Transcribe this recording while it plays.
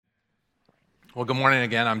Well, good morning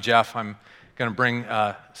again. I'm Jeff. I'm going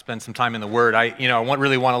to spend some time in the Word. I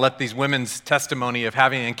really want to let these women's testimony of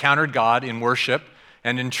having encountered God in worship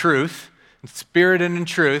and in truth, in spirit and in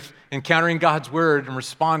truth, encountering God's Word and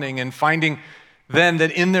responding and finding then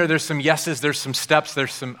that in there's some yeses, there's some steps,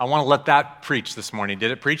 I want to let that preach this morning.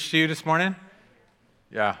 Did it preach to you this morning?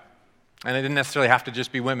 Yeah. And it didn't necessarily have to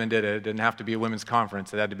just be women, did it? It didn't have to be a women's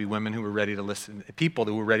conference. It had to be women who were ready to listen, people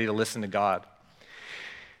who were ready to listen to God.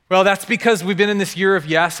 Well, that's because we've been in this year of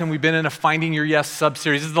yes, and we've been in a Finding Your Yes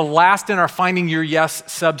sub-series. This is the last in our Finding Your Yes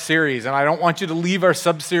sub-series, and I don't want you to leave our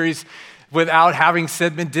sub-series without having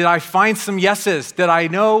said, did I find some yeses? Did I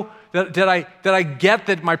know, did I get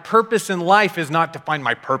that my purpose in life is not to find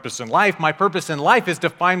my purpose in life? My purpose in life is to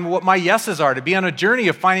find what my yeses are, to be on a journey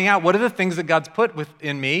of finding out what are the things that God's put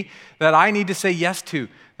within me that I need to say yes to,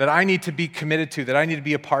 that I need to be committed to, that I need to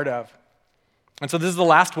be a part of. And so this is the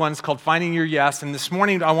last one. It's called Finding Your Yes. And this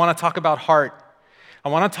morning, I want to talk about heart. I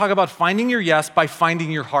want to talk about finding your yes by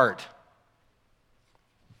finding your heart.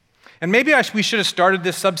 And maybe we should have started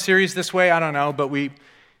this sub-series this way. I don't know. But we're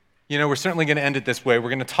certainly going to end it this way. We're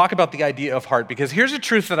going to talk about the idea of heart. Because here's a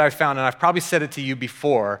truth that I found, and I've probably said it to you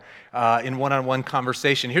before in one-on-one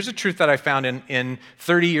conversation. Here's a truth that I found in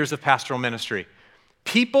 30 years of pastoral ministry.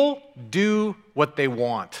 People do what they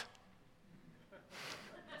want.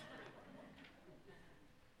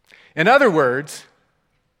 In other words,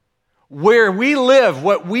 where we live,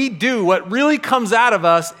 what we do, what really comes out of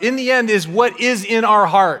us, in the end, is what is in our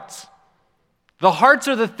hearts. The hearts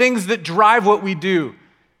are the things that drive what we do,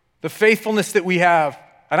 the faithfulness that we have.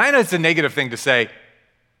 And I know it's a negative thing to say,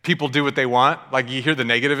 people do what they want. Like you hear the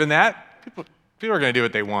negative in that. People are going to do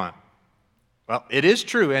what they want. Well, it is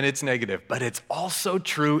true and it's negative, but it's also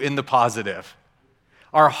true in the positive.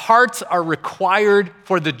 Our hearts are required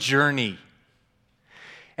for the journey.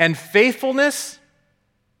 And faithfulness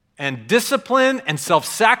and discipline and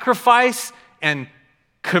self-sacrifice and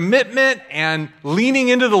commitment and leaning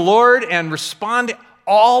into the Lord and responding,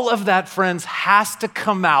 all of that, friends, has to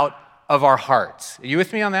come out of our hearts. Are you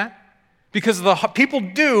with me on that? Because the people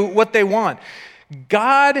do what they want.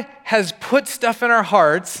 God has put stuff in our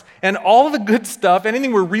hearts, and all the good stuff,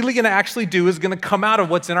 anything we're really going to actually do is going to come out of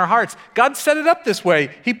what's in our hearts. God set it up this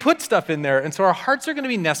way. He put stuff in there, and so our hearts are going to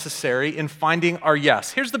be necessary in finding our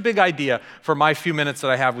yes. Here's the big idea for my few minutes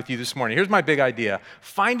that I have with you this morning. Here's my big idea.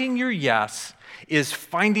 Finding your yes is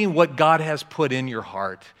finding what God has put in your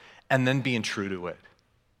heart and then being true to it.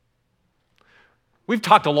 We've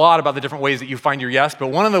talked a lot about the different ways that you find your yes, but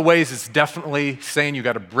one of the ways is definitely saying you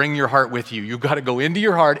got to bring your heart with you. You've got to go into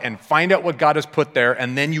your heart and find out what God has put there,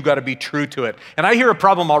 and then you got to be true to it. And I hear a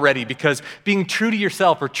problem already because being true to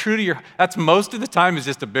yourself or true to that's most of the time is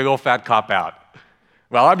just a big old fat cop-out.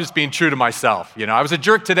 Well, I'm just being true to myself. I was a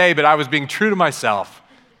jerk today, but I was being true to myself.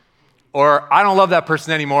 Or I don't love that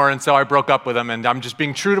person anymore, and so I broke up with them, and I'm just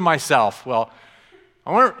being true to myself. Well,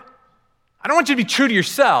 I don't want you to be true to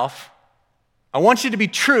yourself. I want you to be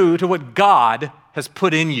true to what God has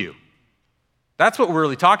put in you. That's what we're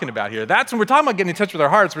really talking about here. That's when we're talking about getting in touch with our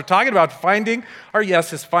hearts. We're talking about finding our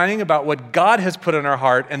yeses, finding about what God has put in our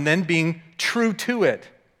heart, and then being true to it.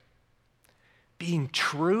 Being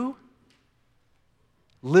true,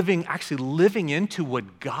 living into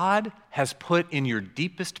what God has put in your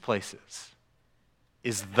deepest places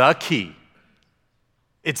is the key.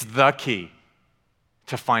 It's the key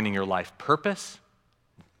to finding your life purpose,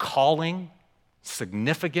 calling,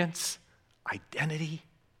 significance, identity,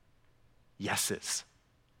 yeses.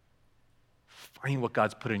 Finding what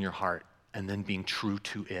God's put in your heart and then being true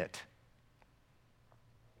to it.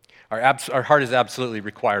 Our heart is absolutely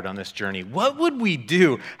required on this journey. What would we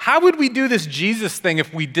do? How would we do this Jesus thing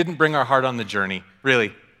if we didn't bring our heart on the journey?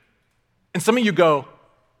 Really? And some of you go,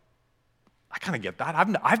 I kind of get that.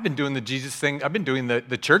 I've been doing the Jesus thing. I've been doing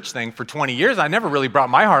the church thing for 20 years. I never really brought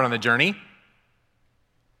my heart on the journey.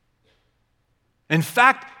 In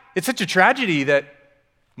fact, it's such a tragedy that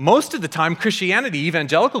most of the time Christianity,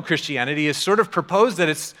 evangelical Christianity, is sort of proposed that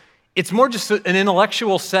it's more just an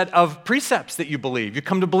intellectual set of precepts that you believe. You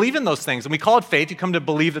come to believe in those things, and we call it faith. You come to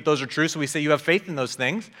believe that those are true, so we say you have faith in those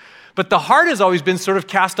things. But the heart has always been sort of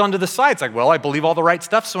cast onto the side. It's like, well, I believe all the right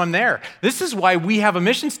stuff, so I'm there. This is why we have a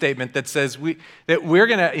mission statement that says that we're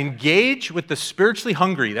going to engage with the spiritually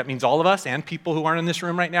hungry. That means all of us and people who aren't in this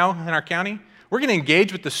room right now in our county. We're going to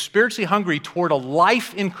engage with the spiritually hungry toward a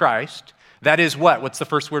life in Christ that is what? What's the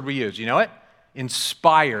first word we use? You know it?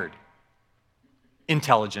 Inspired,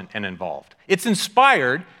 intelligent, and involved. It's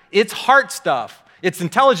inspired. It's heart stuff. It's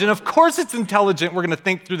intelligent. Of course it's intelligent. We're going to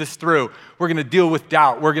think through this through. We're going to deal with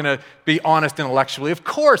doubt. We're going to be honest intellectually. Of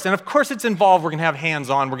course. And of course it's involved. We're going to have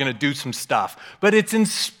hands-on. We're going to do some stuff. But it's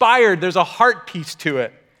inspired. There's a heart piece to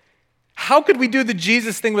it. How could we do the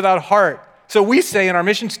Jesus thing without heart? So we say in our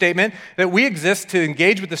mission statement that we exist to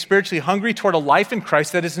engage with the spiritually hungry toward a life in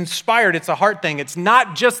Christ that is inspired. It's a heart thing. It's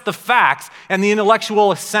not just the facts and the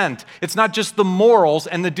intellectual assent. It's not just the morals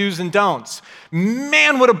and the do's and don'ts.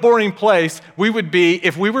 Man, what a boring place we would be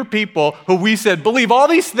if we were people who we said, believe all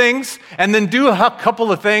these things and then do a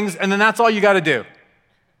couple of things and then that's all you got to do.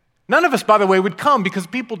 None of us, by the way, would come because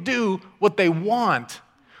people do what they want.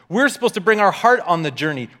 We're supposed to bring our heart on the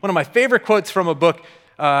journey. One of my favorite quotes from a book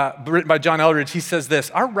written by John Eldredge, he says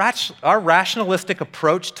this: our rationalistic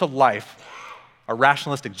approach to life, our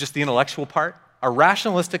rationalistic, just the intellectual part, our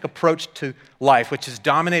rationalistic approach to life, which has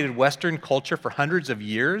dominated Western culture for hundreds of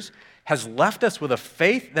years, has left us with a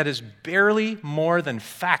faith that is barely more than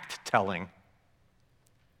fact-telling.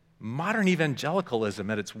 Modern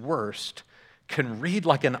evangelicalism at its worst can read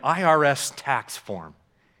like an IRS tax form.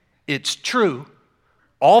 It's true,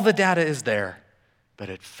 all the data is there, but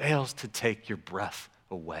it fails to take your breath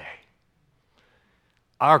away.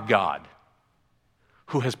 Our God,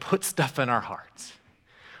 who has put stuff in our hearts,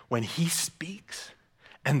 when he speaks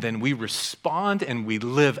and then we respond and we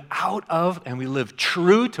live out of and we live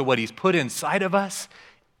true to what he's put inside of us,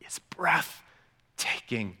 is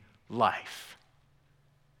breathtaking life.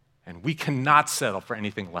 And we cannot settle for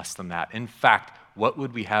anything less than that. In fact, what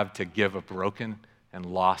would we have to give a broken and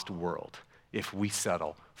lost world if we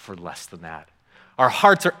settle for less than that? Our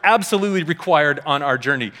hearts are absolutely required on our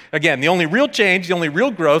journey. Again, the only real change, the only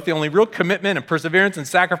real growth, the only real commitment and perseverance and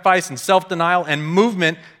sacrifice and self-denial and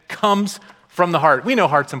movement comes from the heart. We know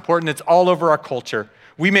heart's important. It's all over our culture.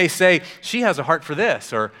 We may say, she has a heart for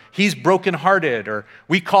this, or he's brokenhearted, or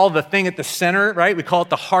we call the thing at the center, right? We call it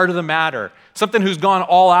the heart of the matter. Something who's gone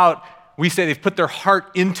all out, we say they've put their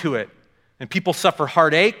heart into it. And people suffer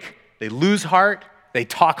heartache, they lose heart, they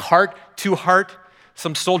talk heart to heart.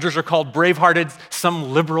 Some soldiers are called brave-hearted.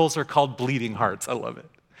 Some liberals are called bleeding hearts. I love it.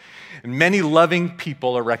 And many loving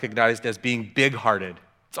people are recognized as being big-hearted.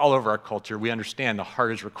 It's all over our culture. We understand the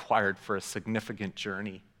heart is required for a significant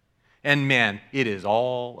journey. And man, it is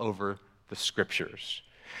all over the scriptures.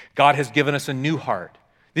 God has given us a new heart.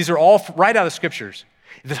 These are all right out of the scriptures.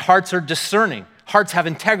 The hearts are discerning. Hearts have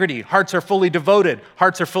integrity. Hearts are fully devoted.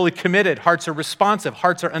 Hearts are fully committed. Hearts are responsive.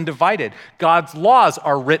 Hearts are undivided. God's laws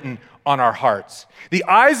are written on our hearts. The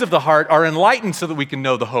eyes of the heart are enlightened so that we can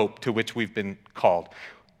know the hope to which we've been called.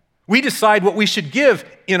 We decide what we should give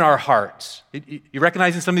in our hearts. You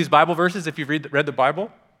recognize in some of these Bible verses, if you've read the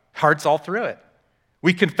Bible, hearts all through it.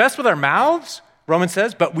 We confess with our mouths, Romans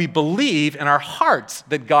says, but we believe in our hearts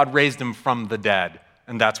that God raised him from the dead,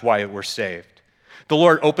 and that's why we're saved. The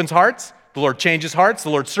Lord opens hearts. The Lord changes hearts. The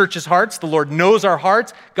Lord searches hearts. The Lord knows our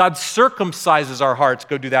hearts. God circumcises our hearts.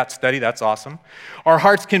 Go do that study. That's awesome. Our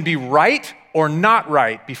hearts can be right or not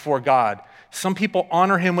right before God. Some people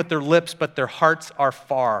honor him with their lips, but their hearts are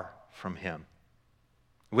far from him.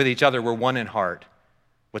 With each other, we're one in heart.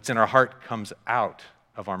 What's in our heart comes out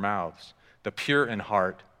of our mouths. The pure in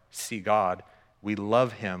heart see God. We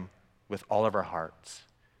love him with all of our hearts.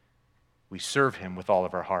 We serve him with all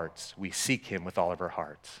of our hearts. We seek him with all of our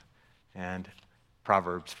hearts. And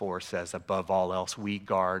Proverbs 4 says, above all else, we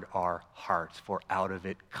guard our hearts, for out of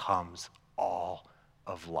it comes all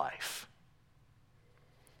of life.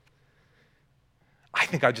 I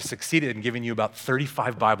think I just succeeded in giving you about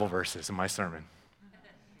 35 Bible verses in my sermon.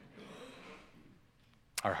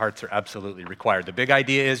 Our hearts are absolutely required. The big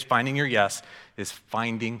idea is finding your yes is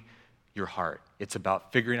finding your heart. It's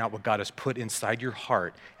about figuring out what God has put inside your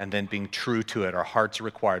heart and then being true to it. Our hearts are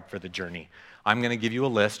required for the journey. I'm going to give you a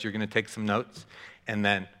list. You're going to take some notes. And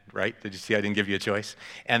then, right? Did you see I didn't give you a choice?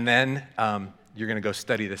 And then you're going to go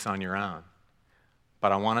study this on your own.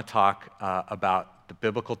 But I want to talk about the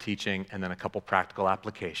biblical teaching and then a couple practical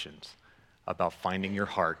applications about finding your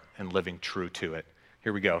heart and living true to it.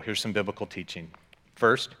 Here we go. Here's some biblical teaching.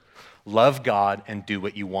 First, love God and do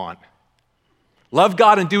what you want. Love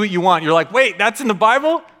God and do what you want. You're like, wait, that's in the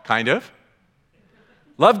Bible? Kind of.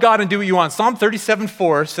 Love God and do what you want. Psalm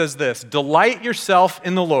 37:4 says this: delight yourself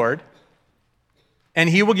in the Lord, and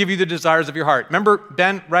he will give you the desires of your heart. Remember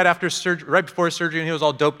Ben, right before his surgery, and he was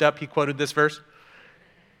all doped up, he quoted this verse?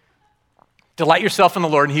 Delight yourself in the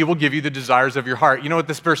Lord, and he will give you the desires of your heart. You know what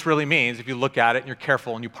this verse really means? If you look at it and you're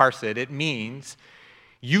careful and you parse it, it means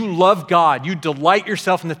you love God, you delight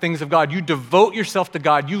yourself in the things of God, you devote yourself to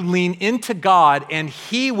God, you lean into God, and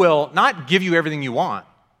he will not give you everything you want.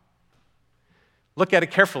 Look at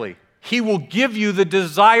it carefully. He will give you the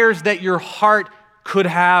desires that your heart could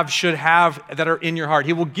have, should have, that are in your heart.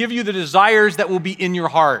 He will give you the desires that will be in your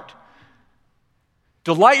heart.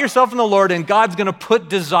 Delight yourself in the Lord, and God's going to put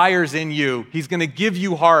desires in you. He's going to give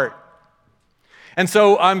you heart. And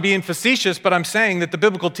so I'm being facetious, but I'm saying that the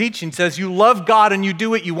biblical teaching says you love God and you do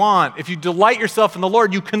what you want. If you delight yourself in the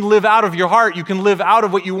Lord, you can live out of your heart. You can live out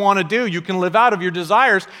of what you want to do. You can live out of your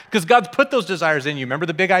desires because God's put those desires in you. Remember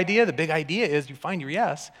the big idea? The big idea is you find your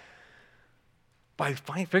yes by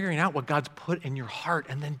figuring out what God's put in your heart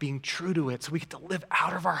and then being true to it so we get to live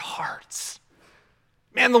out of our hearts.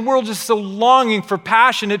 Man, the world is so longing for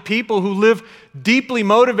passionate people who live deeply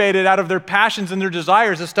motivated out of their passions and their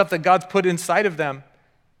desires, the stuff that God's put inside of them.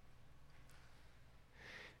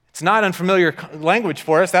 It's not unfamiliar language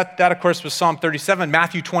for us. That of course, was Psalm 37.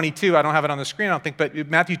 Matthew 22, I don't have it on the screen, I don't think, but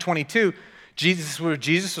Matthew 22, Jesus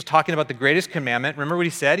was talking about the greatest commandment. Remember what he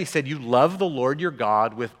said? He said, you love the Lord your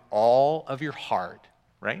God with all of your heart,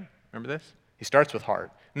 right? Remember this? He starts with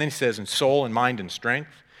heart. And then he says, in soul and mind and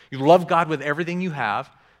strength. You love God with everything you have.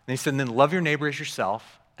 And he said, and then love your neighbor as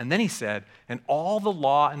yourself. And then he said, and all the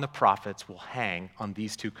law and the prophets will hang on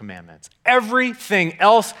these two commandments. Everything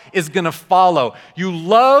else is going to follow. You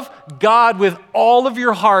love God with all of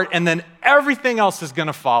your heart, and then everything else is going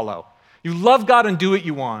to follow. You love God and do what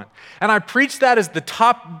you want. And I preach that as the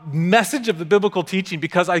top message of the biblical teaching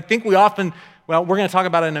because I think we often, well, we're going to talk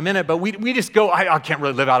about it in a minute, but we just go, I can't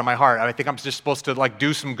really live out of my heart. I think I'm just supposed to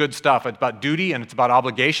do some good stuff. It's about duty, and it's about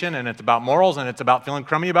obligation, and it's about morals, and it's about feeling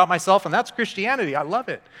crummy about myself, and that's Christianity. I love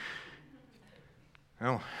it.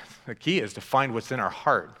 No, the key is to find what's in our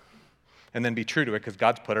heart and then be true to it because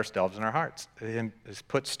God's put ourselves in our hearts. He's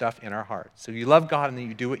put stuff in our hearts. So you love God and then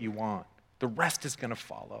you do what you want. The rest is going to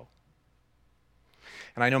follow.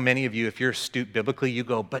 And I know many of you, if you're astute biblically, you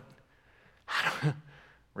go, but I don't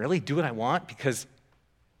really do what I want? Because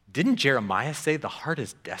didn't Jeremiah say the heart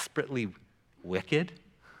is desperately wicked?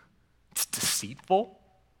 It's deceitful?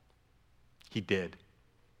 He did.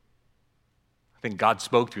 I think God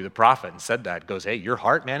spoke through the prophet and said that. Goes, hey, your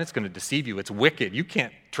heart, man, it's going to deceive you. It's wicked. You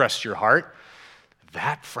can't trust your heart.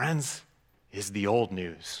 That, friends, is the old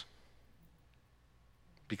news.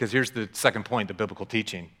 Because here's the second point, the biblical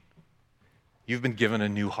teaching. You've been given a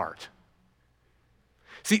new heart.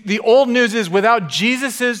 See, the old news is without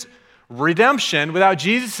Jesus' redemption, without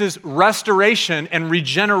Jesus' restoration and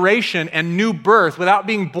regeneration and new birth, without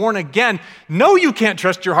being born again, no, you can't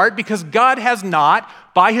trust your heart because God has not,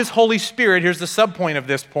 by his Holy Spirit, here's the subpoint of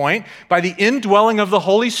this point, by the indwelling of the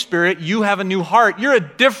Holy Spirit, you have a new heart. You're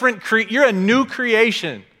you're a new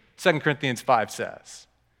creation, 2 Corinthians 5 says.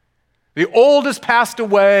 The old has passed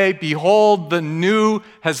away, behold, the new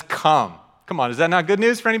has come. Come on, is that not good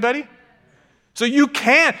news for anybody? So you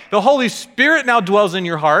can. The Holy Spirit now dwells in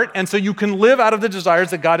your heart, and so you can live out of the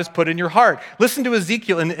desires that God has put in your heart. Listen to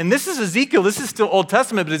Ezekiel, and this is Ezekiel. This is still Old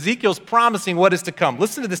Testament, but Ezekiel's promising what is to come.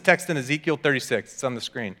 Listen to this text in Ezekiel 36. It's on the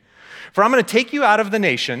screen. For I'm going to take you out of the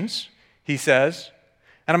nations, he says,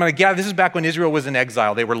 and I'm going to gather. This is back when Israel was in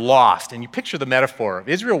exile. They were lost, and you picture the metaphor of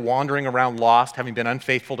Israel wandering around lost, having been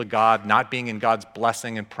unfaithful to God, not being in God's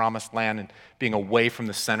blessing and promised land, and being away from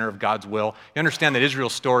the center of God's will. You understand that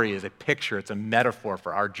Israel's story is a picture, it's a metaphor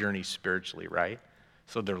for our journey spiritually, right?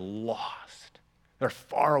 So they're lost. They're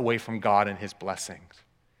far away from God and his blessings.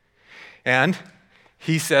 And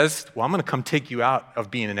he says, well, I'm going to come take you out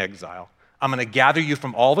of being in exile. I'm going to gather you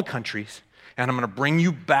from all the countries, and I'm going to bring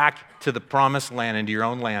you back to the promised land, into your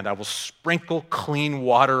own land. I will sprinkle clean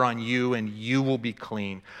water on you, and you will be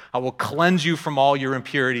clean. I will cleanse you from all your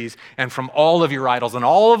impurities and from all of your idols and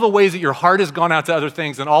all of the ways that your heart has gone out to other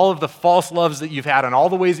things and all of the false loves that you've had and all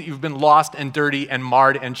the ways that you've been lost and dirty and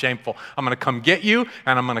marred and shameful. I'm going to come get you,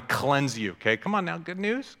 and I'm going to cleanse you. Okay, come on now. Good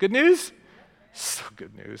news? Good news? So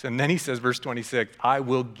good news. And then he says, verse 26, I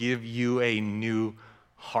will give you a new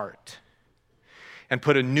heart and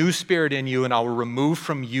put a new spirit in you, and I will remove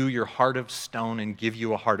from you your heart of stone and give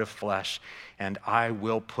you a heart of flesh, and I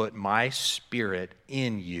will put my spirit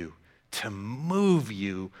in you to move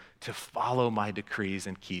you to follow my decrees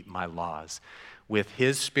and keep my laws. With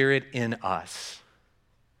his spirit in us,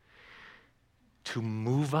 to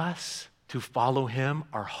move us to follow him,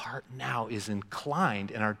 our heart now is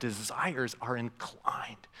inclined and our desires are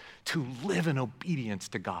inclined to live in obedience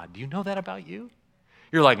to God. Do you know that about you?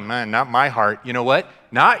 You're like, man, not my heart. You know what?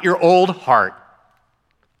 Not your old heart,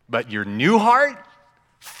 but your new heart,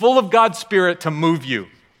 full of God's Spirit to move you.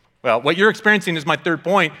 Well, what you're experiencing is my third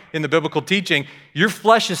point in the biblical teaching. Your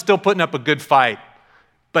flesh is still putting up a good fight,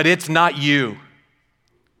 but it's not you.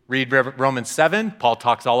 Read Romans 7. Paul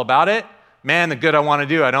talks all about it. Man, the good I want to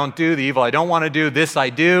do, I don't do. The evil I don't want to do, this I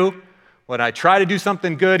do. When I try to do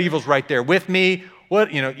something good, evil's right there with me.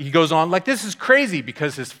 he goes on like, this is crazy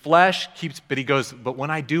because his flesh but he goes, but when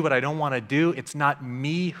I do what I don't want to do, it's not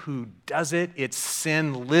me who does it. It's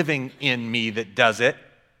sin living in me that does it.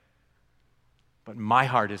 But my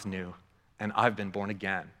heart is new and I've been born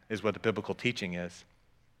again, is what the biblical teaching is.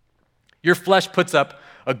 Your flesh puts up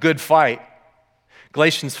a good fight.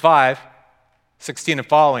 Galatians 5:16 and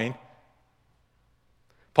following.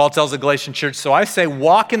 Paul tells the Galatian church, so I say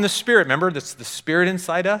walk in the Spirit. Remember, that's the Spirit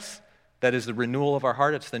inside us. That is the renewal of our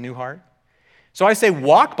heart. It's the new heart. So I say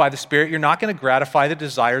walk by the Spirit. You're not going to gratify the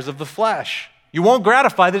desires of the flesh. You won't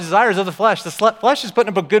gratify the desires of the flesh. The flesh is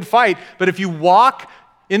putting up a good fight, but if you walk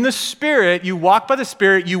in the Spirit, you walk by the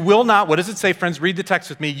Spirit, you will not, what does it say, friends? Read the text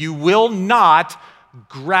with me. You will not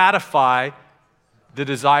gratify the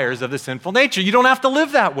desires of the sinful nature. You don't have to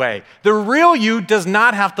live that way. The real you does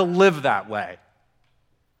not have to live that way.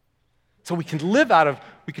 So we can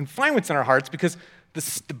find what's in our hearts because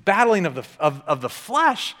the battling of the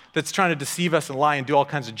flesh that's trying to deceive us and lie and do all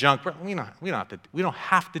kinds of junk, we don't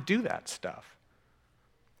have to do that stuff.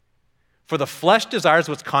 For the flesh desires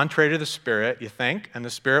what's contrary to the Spirit, you think, and the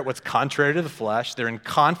Spirit what's contrary to the flesh. They're in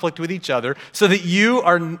conflict with each other so that you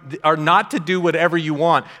are not to do whatever you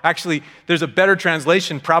want. Actually, there's a better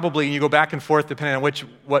translation probably, and you go back and forth depending on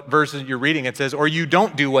what verses you're reading. It says, or you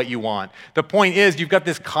don't do what you want. The point is you've got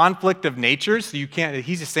this conflict of natures, so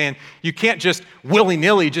he's just saying you can't just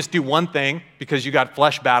willy-nilly just do one thing because you got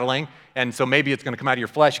flesh battling, and so maybe it's going to come out of your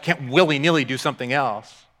flesh. You can't willy-nilly do something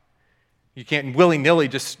else. You can't willy-nilly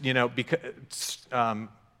just, because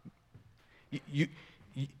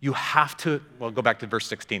you have to, well, go back to verse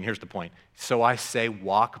 16. Here's the point. So I say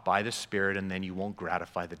walk by the Spirit, and then you won't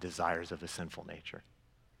gratify the desires of the sinful nature.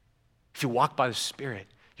 If you walk by the Spirit,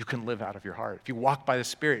 you can live out of your heart. If you walk by the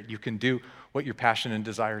Spirit, you can do what your passion and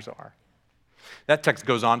desires are. That text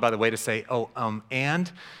goes on, by the way, to say, and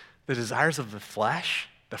the desires of the flesh,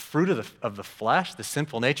 the fruit of the flesh, the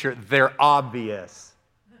sinful nature, they're obvious.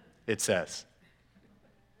 It says.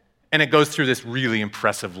 And it goes through this really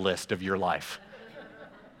impressive list of your life.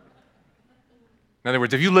 In other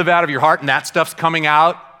words, if you live out of your heart and that stuff's coming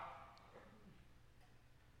out,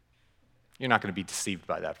 you're not going to be deceived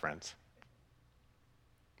by that, friends.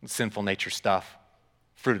 Sinful nature stuff,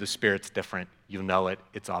 fruit of the Spirit's different. You know it.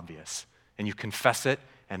 It's obvious. And you confess it,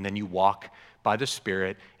 and then you walk by the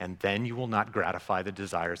Spirit, and then you will not gratify the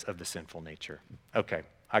desires of the sinful nature. Okay,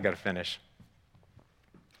 I got to finish.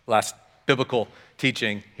 Last biblical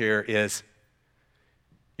teaching here is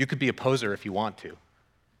you could be a poser if you want to.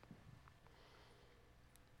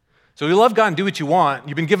 So you love God and do what you want.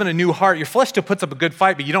 You've been given a new heart. Your flesh still puts up a good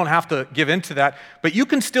fight, but you don't have to give in to that. But you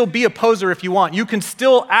can still be a poser if you want. You can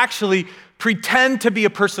still actually pretend to be a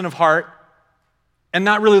person of heart and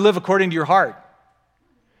not really live according to your heart.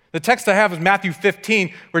 The text I have is Matthew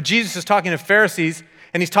 15, where Jesus is talking to Pharisees,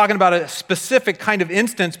 and he's talking about a specific kind of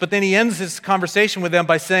instance, but then he ends his conversation with them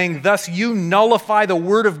by saying, thus you nullify the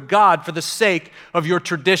word of God for the sake of your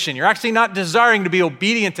tradition. You're actually not desiring to be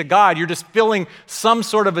obedient to God. You're just filling some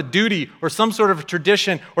sort of a duty or some sort of a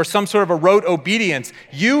tradition or some sort of a rote obedience.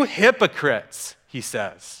 You hypocrites, he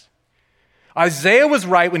says. Isaiah was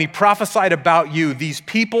right when he prophesied about you. These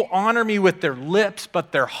people honor me with their lips,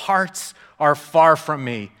 but their hearts are far from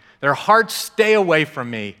me. Their hearts stay away from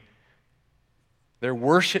me. They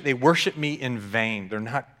worship me in vain. They're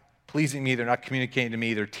not pleasing me. They're not communicating to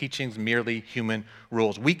me. Their teaching's merely human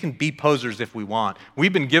rules. We can be posers if we want.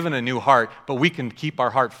 We've been given a new heart, but we can keep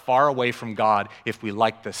our heart far away from God if we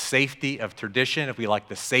like the safety of tradition, if we like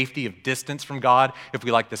the safety of distance from God, if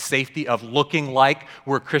we like the safety of looking like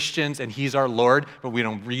we're Christians and He's our Lord, but we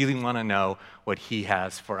don't really want to know what He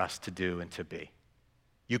has for us to do and to be.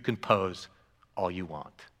 You can pose all you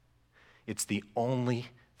want. It's the only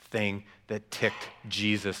thing that ticked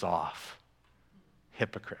Jesus off.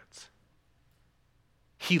 Hypocrites.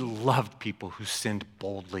 He loved people who sinned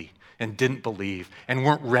boldly and didn't believe and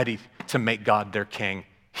weren't ready to make God their king.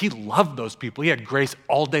 He loved those people. He had grace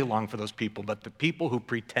all day long for those people, but the people who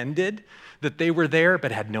pretended that they were there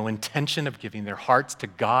but had no intention of giving their hearts to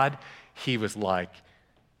God, he was like,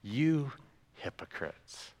 you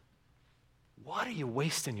hypocrites. What are you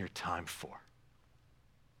wasting your time for?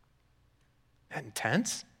 That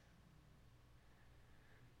intense?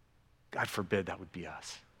 God forbid that would be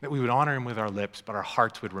us. That we would honor Him with our lips, but our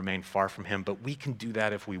hearts would remain far from Him. But we can do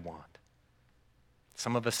that if we want.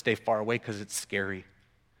 Some of us stay far away because it's scary.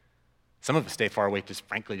 Some of us stay far away just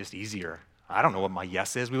frankly, just easier. I don't know what my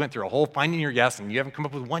yes is. We went through a whole finding your yes, and you haven't come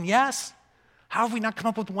up with one yes. How have we not come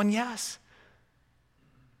up with one yes?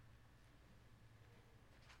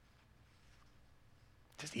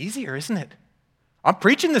 Just easier, isn't it? I'm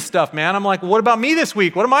preaching this stuff, man. I'm like, what about me this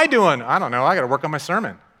week? What am I doing? I don't know. I got to work on my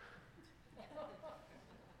sermon.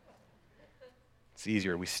 It's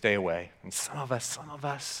easier. We stay away. And some of us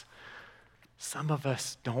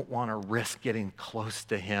don't want to risk getting close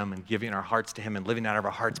to him and giving our hearts to him and living out of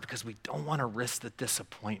our hearts because we don't want to risk the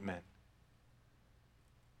disappointment.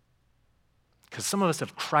 Because some of us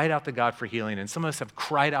have cried out to God for healing, and some of us have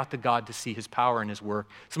cried out to God to see his power in his work.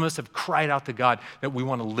 Some of us have cried out to God that we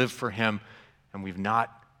want to live for him, and we've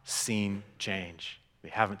not seen change. We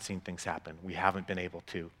haven't seen things happen. We haven't been able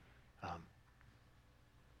to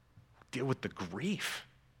deal with the grief.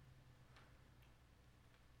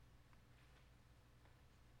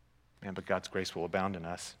 Man, but God's grace will abound in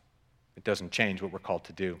us. It doesn't change what we're called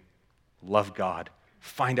to do. Love God.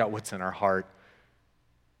 Find out what's in our heart.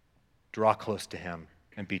 Draw close to him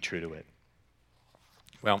and be true to it.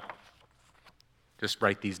 Well, just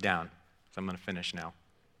write these down. So I'm going to finish now.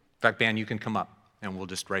 In fact, band, you can come up and we'll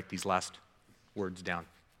just write these last words down.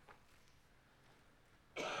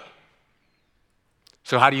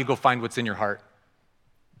 So how do you go find what's in your heart?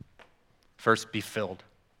 First, be filled.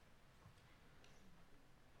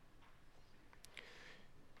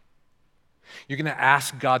 You're going to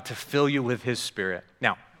ask God to fill you with his Spirit.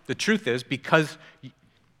 Now, the truth is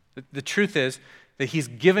that he's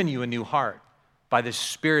given you a new heart by the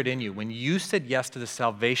Spirit in you. When you said yes to the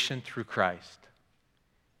salvation through Christ,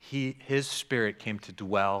 his Spirit came to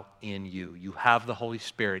dwell in you. You have the Holy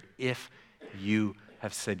Spirit if you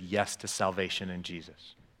have said yes to salvation in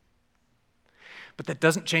Jesus. But that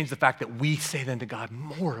doesn't change the fact that we say then to God,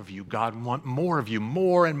 more of you, God, want more of you.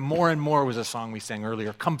 More and more and more was a song we sang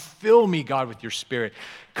earlier. Come fill me, God, with your Spirit.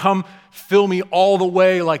 Come fill me all the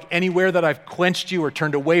way, like anywhere that I've quenched you or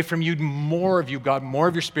turned away from you. More of you, God, more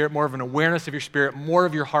of your Spirit, more of an awareness of your Spirit, more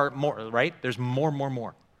of your heart, more, right? There's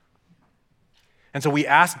more. And so we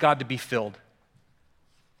ask God to be filled.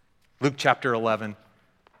 Luke chapter 11.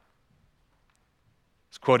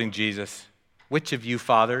 It's quoting Jesus. Which of you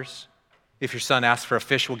fathers, if your son asks for a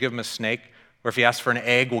fish, will give him a snake? Or if he asks for an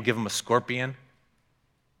egg, will give him a scorpion?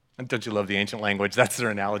 And don't you love the ancient language? That's their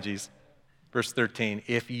analogies. Verse 13,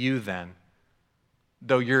 if you then,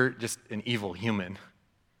 though you're just an evil human,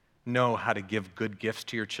 know how to give good gifts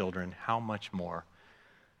to your children, how much more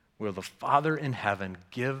will the Father in heaven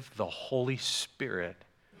give the Holy Spirit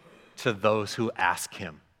to those who ask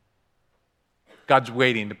him? God's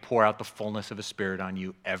waiting to pour out the fullness of his Spirit on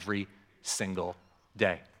you every single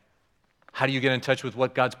day. How do you get in touch with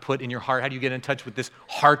what God's put in your heart? How do you get in touch with this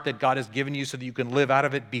heart that God has given you so that you can live out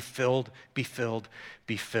of it? Be filled, be filled,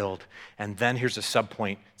 be filled. And then here's a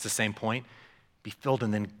sub-point. It's the same point. Be filled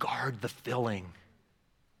and then guard the filling.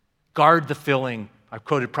 Guard the filling. I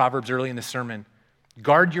quoted Proverbs early in the sermon.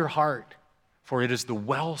 Guard your heart, for it is the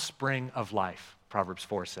wellspring of life, Proverbs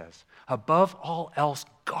 4 says. Above all else,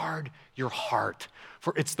 guard your heart,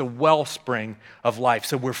 for it's the wellspring of life.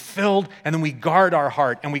 So we're filled, and then we guard our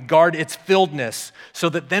heart, and we guard its filledness, so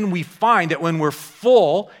that then we find that when we're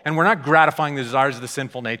full, and we're not gratifying the desires of the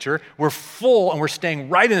sinful nature, we're full, and we're staying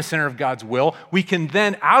right in the center of God's will, we can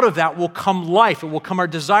then, out of that will come life, it will come our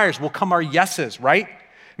desires, will come our yeses, right?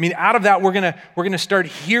 I mean, out of that, we're gonna start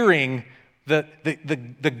hearing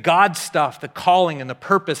the God stuff, the calling and the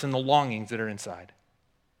purpose and the longings that are inside.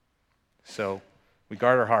 So we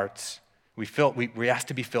guard our hearts. We ask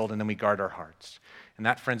to be filled, and then we guard our hearts. And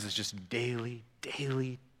that, friends, is just daily,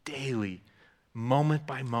 moment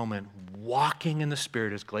by moment, walking in the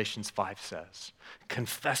Spirit, as Galatians 5 says,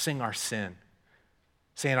 confessing our sin,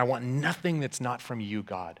 saying, I want nothing that's not from you,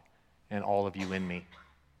 God, and all of you in me.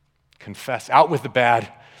 Confess, out with the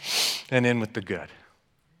bad and in with the good.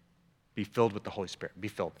 Be filled with the Holy Spirit. Be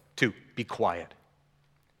filled. 2, be quiet.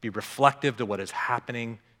 Be reflective to what is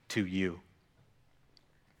happening to you.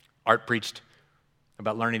 Art preached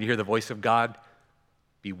about learning to hear the voice of God.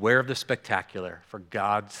 Beware of the spectacular, for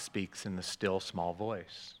God speaks in the still small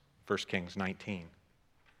voice. 1 Kings 19.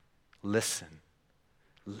 Listen.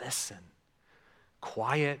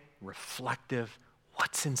 Quiet, reflective,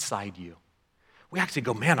 what's inside you? We actually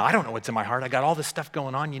go, man, I don't know what's in my heart. I got all this stuff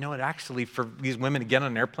going on. You know, it actually, for these women to get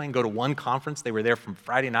on an airplane, go to one conference, they were there from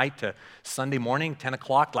Friday night to Sunday morning, 10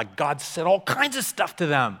 o'clock. Like God said all kinds of stuff to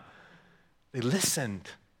them. They listened.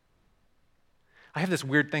 I have this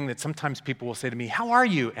weird thing that sometimes people will say to me, how are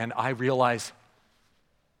you? And I realize,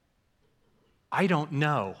 I don't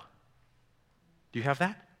know. Do you have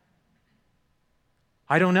that?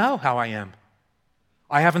 I don't know how I am.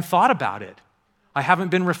 I haven't thought about it. I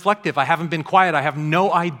haven't been reflective. I haven't been quiet. I have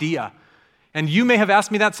no idea. And you may have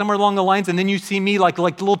asked me that somewhere along the lines, and then you see me like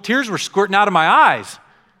little tears were squirting out of my eyes.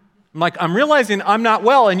 I'm realizing I'm not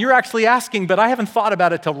well, and you're actually asking, but I haven't thought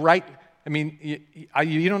about it till right I mean,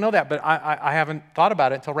 you don't know that, but I haven't thought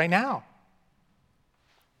about it until right now.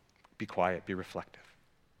 Be quiet, be reflective.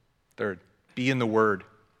 Third, be in the Word.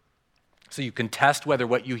 So you can test whether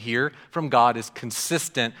what you hear from God is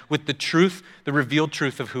consistent with the truth, the revealed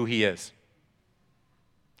truth of who He is.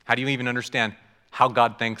 How do you even understand how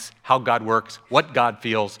God thinks, how God works, what God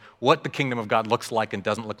feels, what the kingdom of God looks like and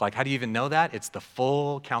doesn't look like? How do you even know that? It's the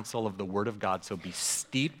full counsel of the Word of God. So be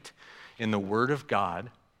steeped in the Word of God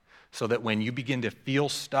so that when you begin to feel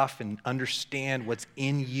stuff and understand what's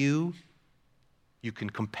in you, you can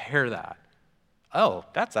compare that. Oh,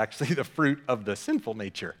 that's actually the fruit of the sinful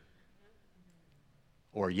nature.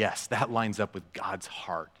 Or yes, that lines up with God's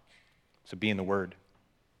heart. So be in the Word.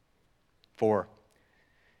 4,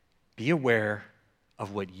 be aware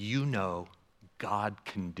of what you know God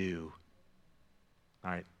can do.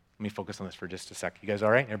 All right, let me focus on this for just a sec. You guys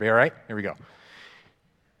all right? Everybody all right? Here we go.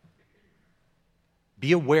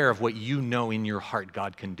 Be aware of what you know in your heart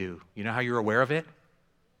God can do. You know how you're aware of it?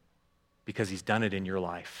 Because He's done it in your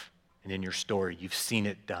life and in your story. You've seen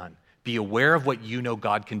it done. Be aware of what you know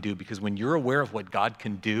God can do, because when you're aware of what God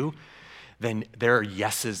can do, then there are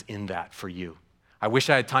yeses in that for you. I wish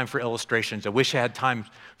I had time for illustrations. I wish I had time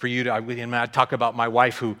for you to, I'd talk about my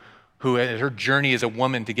wife who her journey as a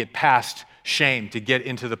woman to get past shame, to get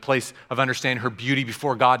into the place of understanding her beauty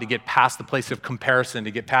before God, to get past the place of comparison,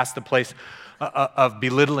 to get past the place of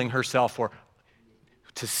belittling herself, or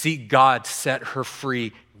to see God set her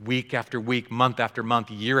free week after week, month after month,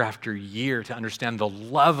 year after year, to understand the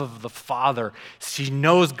love of the Father. She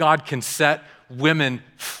knows God can set women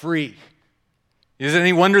free. Is it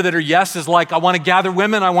any wonder that her yes is like, I want to gather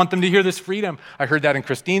women, I want them to hear this freedom? I heard that in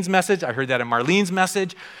Christine's message, I heard that in Marlene's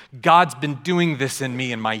message. God's been doing this in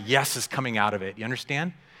me, and my yes is coming out of it. You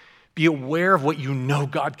understand? Be aware of what you know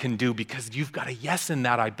God can do, because you've got a yes in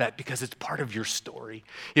that, I bet, because it's part of your story.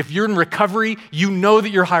 If you're in recovery, you know that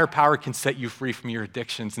your higher power can set you free from your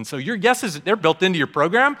addictions. And so your yeses, they're built into your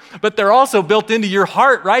program, but they're also built into your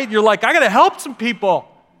heart, right? You're like, I got to help some people.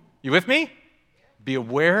 You with me? Be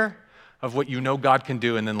aware of what you know God can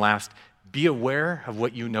do. And then last, be aware of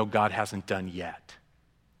what you know God hasn't done yet.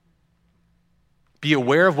 Be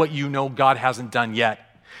aware of what you know God hasn't done yet.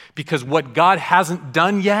 Because what God hasn't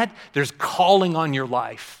done yet, there's calling on your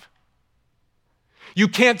life. You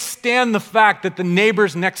can't stand the fact that the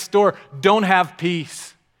neighbors next door don't have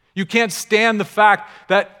peace. You can't stand the fact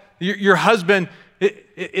that your husband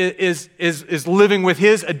is living with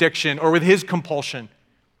his addiction or with his compulsion.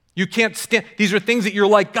 You can't stand, these are things that you're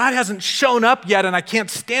like, God hasn't shown up yet and I can't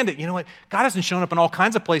stand it. You know what? God hasn't shown up in all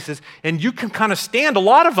kinds of places and you can kind of stand a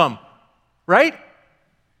lot of them, right?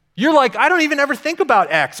 You're like, I don't even ever think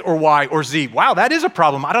about X or Y or Z. Wow, that is a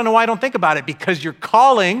problem. I don't know why I don't think about it, because your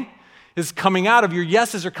calling is coming out of, your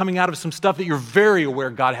yeses are coming out of some stuff that you're very aware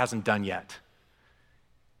God hasn't done yet.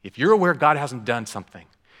 If you're aware God hasn't done something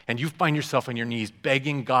and you find yourself on your knees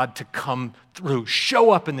begging God to come through,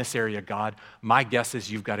 show up in this area, God, my guess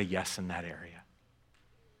is you've got a yes in that area.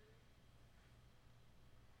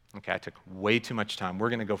 Okay, I took way too much time. We're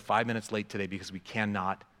going to go 5 minutes late today because we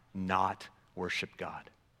cannot not worship God.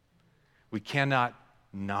 We cannot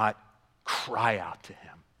not cry out to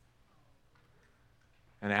Him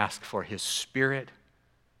and ask for His Spirit,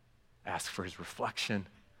 ask for His reflection,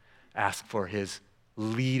 ask for His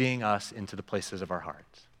leading us into the places of our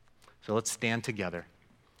hearts. So let's stand together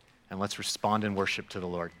and let's respond in worship to the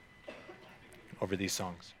Lord over these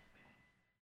songs.